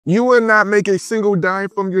You will not make a single dime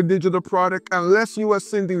from your digital product unless you are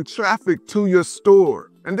sending traffic to your store.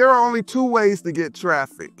 And there are only two ways to get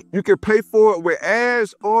traffic. You can pay for it with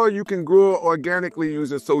ads, or you can grow it organically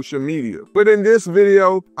using social media. But in this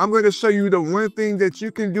video, I'm going to show you the one thing that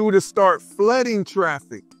you can do to start flooding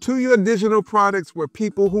traffic to your digital products with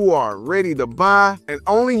people who are ready to buy and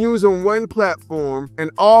only using one platform,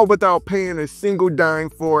 and all without paying a single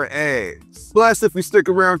dime for ads. Plus, if you stick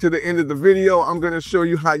around to the end of the video, I'm going to show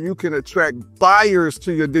you how you can attract buyers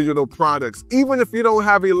to your digital products, even if you don't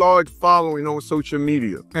have a large following on social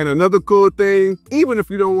media. And another cool thing, even if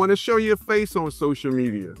you don't want to show your face on social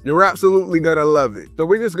media, you're absolutely gonna love it. So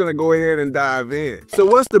we're just gonna go ahead and dive in. So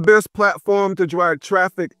what's the best platform to drive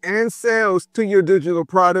traffic and sales to your digital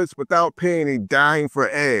products without paying a dime for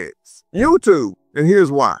ads? YouTube. And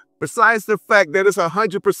here's why. Besides the fact that it's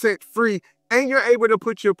 100% free and you're able to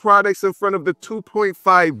put your products in front of the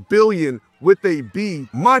 2.5 billion with a B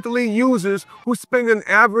monthly users who spend an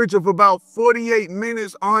average of about 48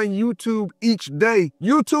 minutes on YouTube each day.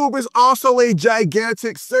 YouTube is also a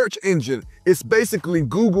gigantic search engine. It's basically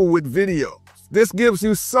Google with video. This gives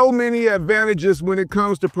you so many advantages when it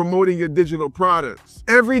comes to promoting your digital products.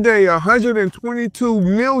 Every day, 122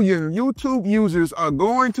 million YouTube users are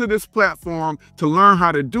going to this platform to learn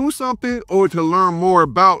how to do something or to learn more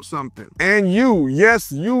about something. And you, yes,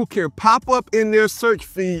 you can pop up in their search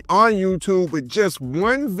feed on YouTube with just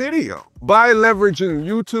one video. By leveraging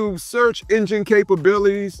YouTube's search engine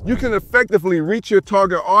capabilities, you can effectively reach your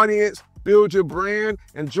target audience, build your brand,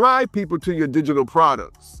 and drive people to your digital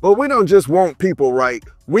products. But we don't just want people, right?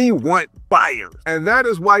 We want buyers. And that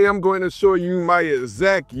is why I'm going to show you my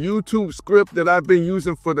exact YouTube script that I've been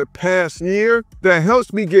using for the past year that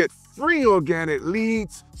helps me get free organic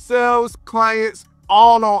leads, sales, clients,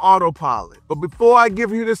 all on autopilot. But before I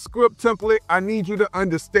give you the script template, I need you to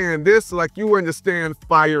understand this like you understand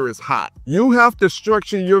fire is hot. You have to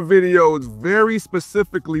structure your videos very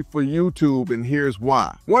specifically for YouTube, and here's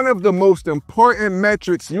why. One of the most important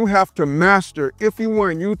metrics you have to master if you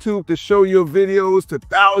want YouTube to show your videos to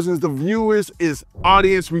thousands of viewers is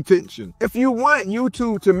audience retention. If you want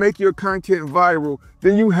YouTube to make your content viral,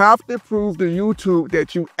 then you have to prove to YouTube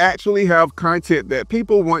that you actually have content that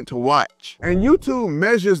people want to watch. And YouTube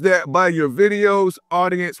measures that by your videos'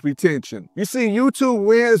 audience retention. You see, YouTube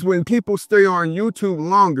wins when people stay on YouTube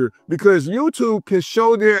longer because YouTube can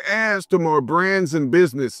show their ads to more brands and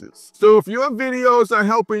businesses. So if your videos are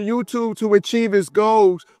helping YouTube to achieve its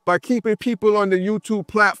goals by keeping people on the YouTube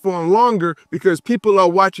platform longer because people are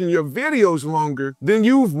watching your videos longer, then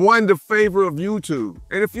you've won the favor of YouTube.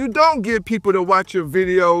 And if you don't get people to watch your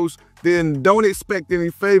videos, then don't expect any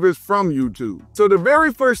favors from YouTube. So the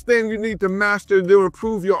very first thing you need to master to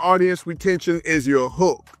improve your audience retention is your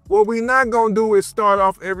hook. What we're not gonna do is start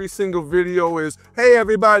off every single video is, hey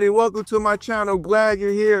everybody, welcome to my channel, glad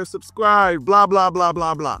you're here, subscribe, blah, blah, blah,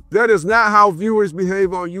 blah, blah. That is not how viewers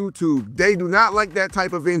behave on YouTube. They do not like that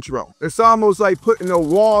type of intro. It's almost like putting a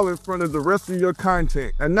wall in front of the rest of your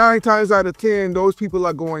content. And 9 times out of 10, those people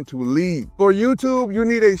are going to leave. For YouTube, you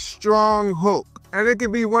need a strong hook. And it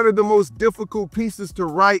can be one of the most difficult pieces to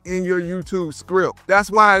write in your YouTube script.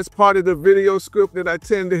 That's why it's part of the video script that I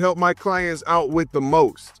tend to help my clients out with the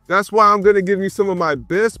most. That's why I'm gonna give you some of my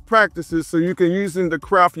best practices so you can use them to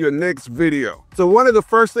craft your next video. So one of the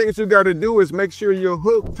first things you gotta do is make sure your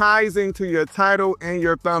hook ties into your title and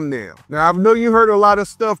your thumbnail. Now, I know you heard a lot of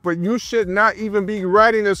stuff, but you should not even be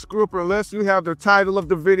writing a script unless you have the title of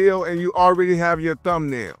the video and you already have your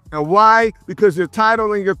thumbnail. And why? Because your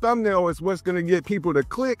title and your thumbnail is what's gonna get people to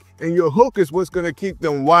click, and your hook is what's gonna keep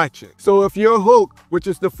them watching. So if your hook, which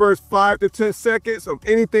is the first 5 to 10 seconds of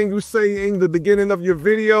anything you say in the beginning of your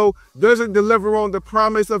video, doesn't deliver on the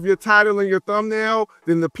promise of your title and your thumbnail,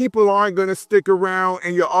 then the people aren't gonna stick around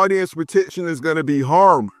and your audience retention is gonna be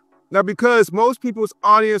horrible. Now, because most people's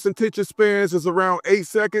audience attention spans is around 8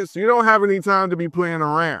 seconds, you don't have any time to be playing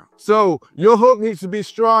around. So your hook needs to be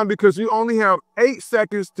strong because you only have 8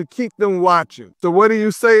 seconds to keep them watching. So what do you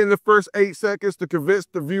say in the first 8 seconds to convince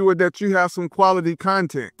the viewer that you have some quality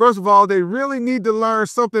content? First of all, they really need to learn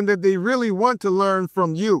something that they really want to learn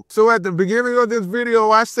from you. So at the beginning of this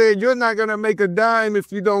video, I said you're not gonna make a dime if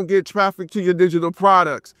you don't get traffic to your digital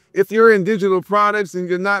products. If you're in digital products and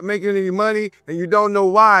you're not making any money and you don't know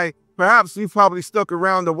why, perhaps you've probably stuck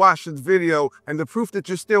around to watch this video, and the proof that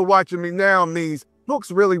you're still watching me now means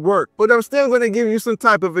hooks really work. But I'm still going to give you some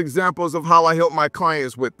type of examples of how I help my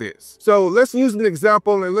clients with this. So let's use an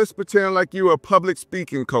example and let's pretend like you're a public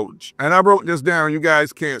speaking coach. And I wrote this down. You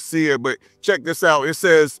guys can't see it, but check this out. It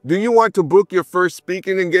says, do you want to book your first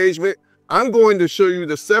speaking engagement? I'm going to show you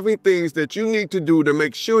the 7 things that you need to do to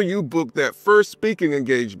make sure you book that first speaking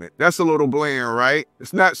engagement. That's a little bland, right?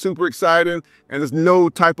 It's not super exciting and there's no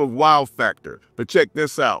type of wow factor. But check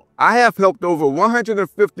this out. I have helped over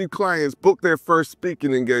 150 clients book their first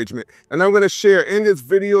speaking engagement, and I'm going to share in this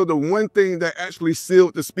video the one thing that actually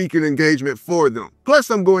sealed the speaking engagement for them.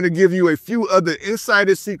 Plus, I'm going to give you a few other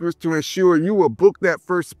insider secrets to ensure you will book that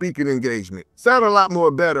first speaking engagement. Sound a lot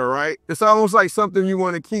more better, right? It's almost like something you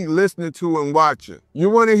want to keep listening to and watching.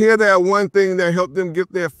 You want to hear that one thing that helped them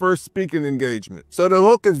get their first speaking engagement. So the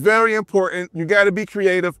hook is very important. You got to be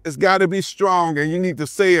creative. It's got to be strong, and you need to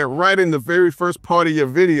say it right in the very first part of your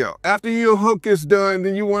video. After your hook is done,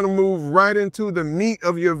 then you want to move right into the meat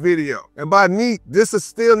of your video. And by meat, this is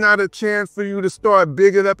still not a chance for you to start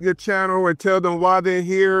bigging up your channel and tell them why they're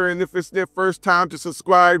here and if it's their first time to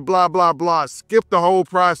subscribe, blah, blah, blah. Skip the whole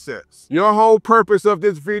process. Your whole purpose of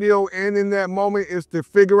this video and in that moment is to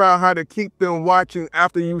figure out how to keep them watching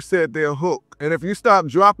after you said their hook. And if you stop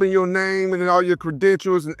dropping your name and all your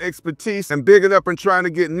credentials and expertise and bigging up and trying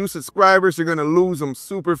to get new subscribers, you're going to lose them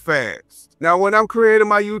super fast. Now, when I'm creating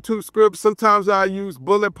my YouTube script, sometimes I use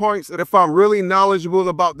bullet points and if I'm really knowledgeable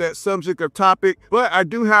about that subject or topic, but I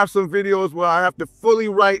do have some videos where I have to fully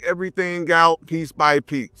write everything out piece by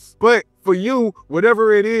piece. But for you,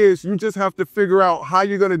 whatever it is, you just have to figure out how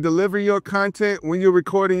you're going to deliver your content when you're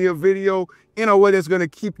recording your video in a way that's going to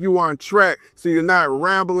keep you on track so you're not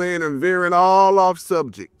rambling and veering all off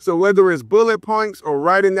subject. So whether it's bullet points or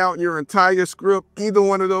writing out your entire script, either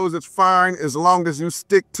one of those is fine as long as you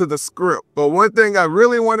stick to the script. But one thing I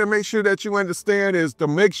really want to make sure that you understand is to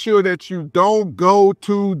make sure that you don't go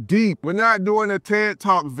too deep. We're not doing a TED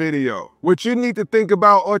Talk video. What you need to think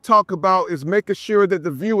about or talk about is making sure that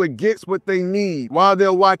the viewer gets what they need while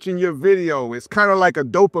they're watching your video. It's kind of like a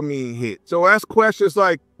dopamine hit. So ask questions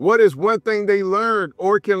like, what is one thing they learned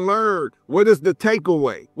or can learn? What is the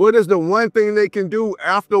takeaway? What is the one thing they can do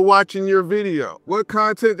after watching your video? What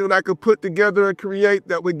content that I could put together and create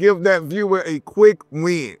that would give that viewer a quick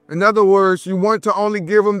win? In other words, you want to only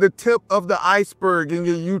give them the tip of the iceberg in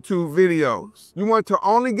your YouTube videos. You want to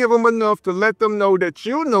only give them enough to let them know that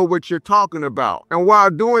you know what you're talking about. And while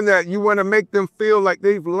doing that, you want to make them feel like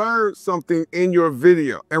they've learned something in your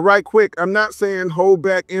video. And right quick, I'm not saying hold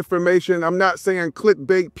back information. I'm not saying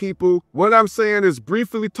clickbait people. What I'm saying is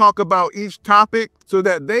briefly talk about each topic so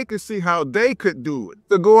that they can see how they could do it.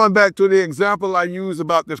 So going back to the example I use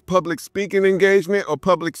about this public speaking engagement or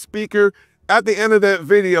public speaker, at the end of that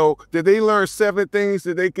video, did they learn 7 things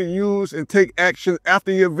that they can use and take action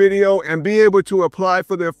after your video and be able to apply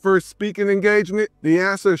for their first speaking engagement? The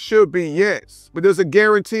answer should be yes. But there's a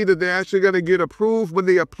guarantee that they're actually going to get approved when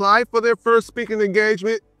they apply for their first speaking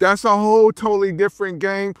engagement. That's a whole totally different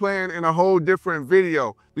game plan and a whole different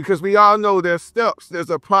video. Because we all know there's steps, there's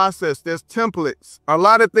a process, there's templates. A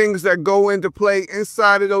lot of things that go into play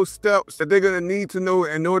inside of those steps that they're going to need to know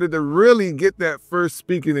in order to really get that first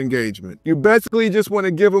speaking engagement. You basically just want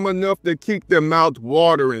to give them enough to keep their mouth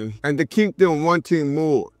watering and to keep them wanting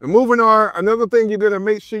more. And moving on, another thing you're going to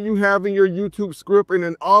make sure you have in your YouTube script and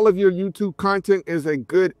in all of your YouTube content is a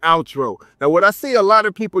good outro. Now, what I see a lot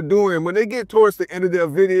of people doing when they get towards the end of their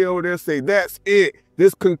video, they'll say, that's it.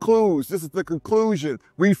 This concludes. This is the conclusion.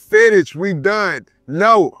 We finished. We done.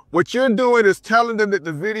 No, what you're doing is telling them that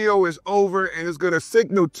the video is over and it's going to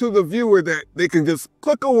signal to the viewer that they can just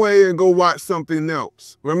click away and go watch something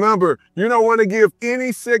else. Remember, you don't want to give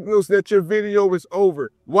any signals that your video is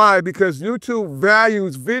over. Why? Because YouTube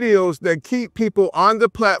values videos that keep people on the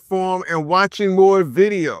platform and watching more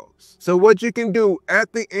videos. So what you can do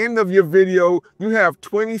at the end of your video, you have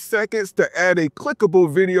 20 seconds to add a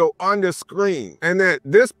clickable video on the screen. And at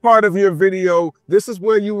this part of your video, this is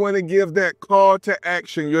where you want to give that call to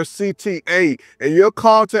action, your CTA. And your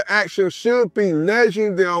call to action should be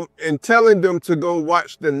nudging them and telling them to go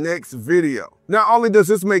watch the next video. Not only does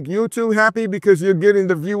this make YouTube happy because you're getting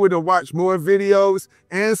the viewer to watch more videos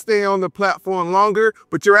and stay on the platform longer,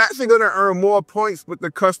 but you're actually going to earn more points with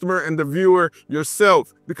the customer and the viewer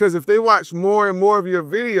yourself. Because if they watch more and more of your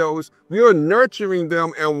videos, you're nurturing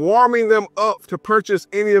them and warming them up to purchase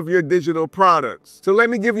any of your digital products. So let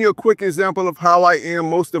me give you a quick example of how I end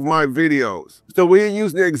most of my videos. So we'll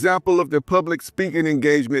use the example of the public speaking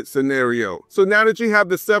engagement scenario. So now that you have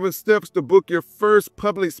the 7 steps to book your first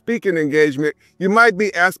public speaking engagement, you might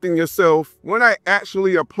be asking yourself, when I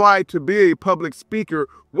actually apply to be a public speaker,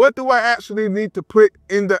 What do I actually need to put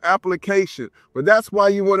in the application? But that's why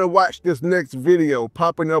you want to watch this next video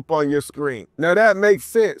popping up on your screen. Now that makes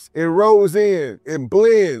sense. It rolls in, it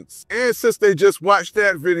blends. And since they just watched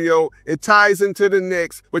that video, it ties into the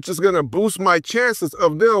next, which is going to boost my chances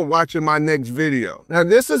of them watching my next video. Now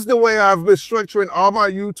this is the way I've been structuring all my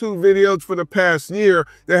YouTube videos for the past year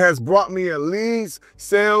that has brought me in leads,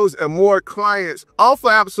 sales, and more clients, all for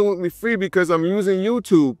absolutely free because I'm using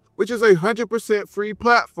YouTube, which is a 100% free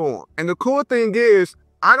platform. And the cool thing is,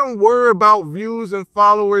 I don't worry about views and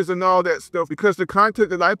followers and all that stuff because the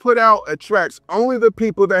content that I put out attracts only the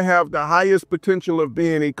people that have the highest potential of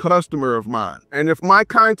being a customer of mine. And if my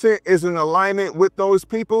content is in alignment with those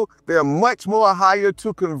people, they're much more higher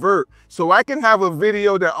to convert. So I can have a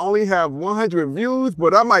video that only have 100 views,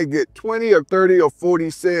 but I might get 20 or 30 or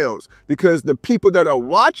 40 sales because the people that are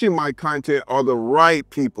watching my content are the right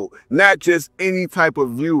people, not just any type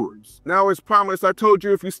of viewers. Now, as promised, I told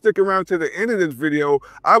you if you stick around to the end of this video,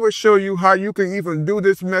 I will show you how you can even do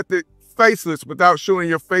this method faceless without showing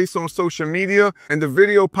your face on social media. And the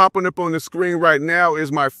video popping up on the screen right now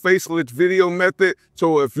is my faceless video method.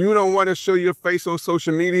 So if you don't want to show your face on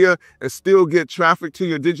social media and still get traffic to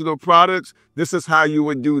your digital products, this is how you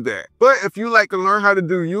would do that. But if you like to learn how to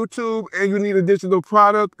do YouTube and you need a digital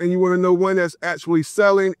product and you want to know one that's actually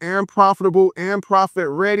selling and profitable and profit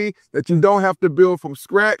ready that you don't have to build from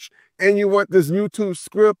scratch, and you want this YouTube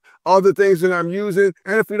script, all the things that I'm using,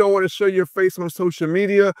 and if you don't want to show your face on social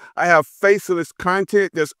media, I have faceless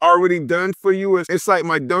content that's already done for you. It's like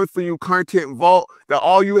my done for you content vault that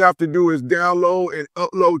all you have to do is download and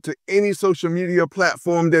upload to any social media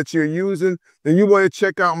platform that you're using. Then you want to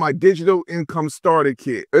check out my digital income starter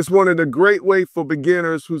kit. It's one of the great ways for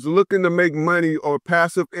beginners who's looking to make money or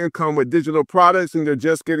passive income with digital products and they're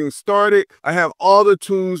just getting started. I have all the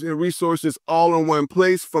tools and resources all in one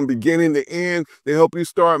place from beginning to end. They help you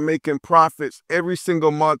start making profits every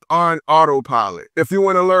single month on autopilot. If you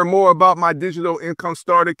want to learn more about my digital income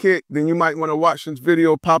starter kit, then you might want to watch this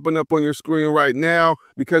video popping up on your screen right now,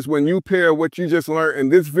 because when you pair what you just learned in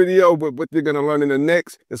this video with what you're going to learn in the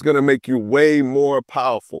next, it's going to make you way more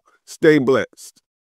powerful. Stay blessed.